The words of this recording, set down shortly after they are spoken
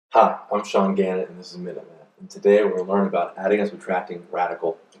Hi, I'm Sean Gannett and this is minutemath. And today we're going to learn about adding and subtracting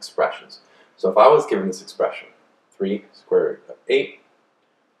radical expressions. So if I was given this expression, 3 square root of 8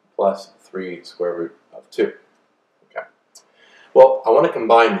 plus 3 square root of 2. Okay. Well, I want to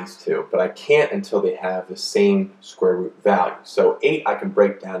combine these two, but I can't until they have the same square root value. So 8 I can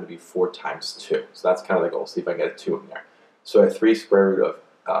break down to be 4 times 2. So that's kind of the goal. See if I can get a 2 in there. So I have 3 square root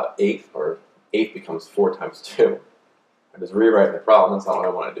of 8, or 8 becomes 4 times 2. I just rewrite the problem, that's not what I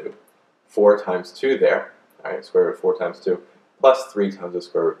want to do. 4 times 2 there, alright, square root of 4 times 2, plus 3 times the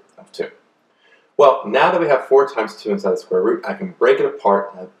square root of 2. Well, now that we have 4 times 2 inside the square root, I can break it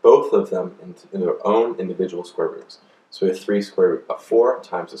apart and have both of them in their own individual square roots. So we have 3 square root of 4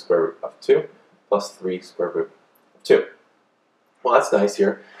 times the square root of 2, plus 3 square root of 2. Well, that's nice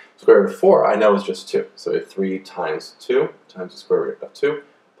here. Square root of 4 I know is just 2. So we have 3 times 2 times the square root of 2,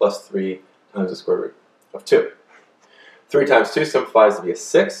 plus 3 times the square root of 2. 3 times 2 simplifies to be a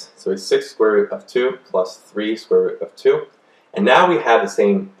 6, so a 6 square root of 2 plus 3 square root of 2. And now we have the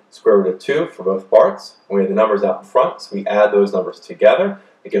same square root of 2 for both parts, and we have the numbers out in front, so we add those numbers together.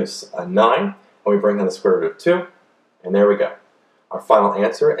 It gives a 9, and we bring down the square root of 2, and there we go. Our final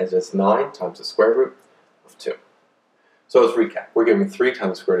answer is just 9 times the square root of 2. So let's recap. We're given 3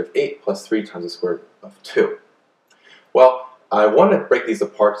 times the square root of 8 plus 3 times the square root of 2. Well, I want to break these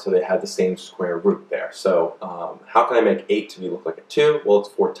apart so they have the same square root there. So how can I make 8 to look like a 2? Well, it's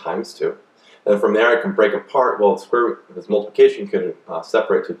 4 times 2. And then from there I can break apart, well, the square root of this multiplication could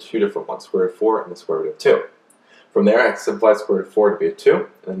separate to two different ones, square root of 4 and the square root of 2. From there I can simplify square root of 4 to be a 2, and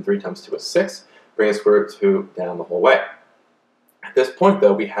then 3 times 2 is 6, bring the square root of 2 down the whole way. At this point,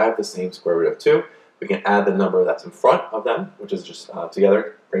 though, we have the same square root of 2. We can add the number that's in front of them, which is just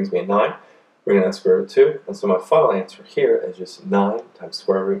together brings me a 9. Bring down the square root of 2, and so my final answer here is just 9 times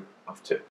square root of 2.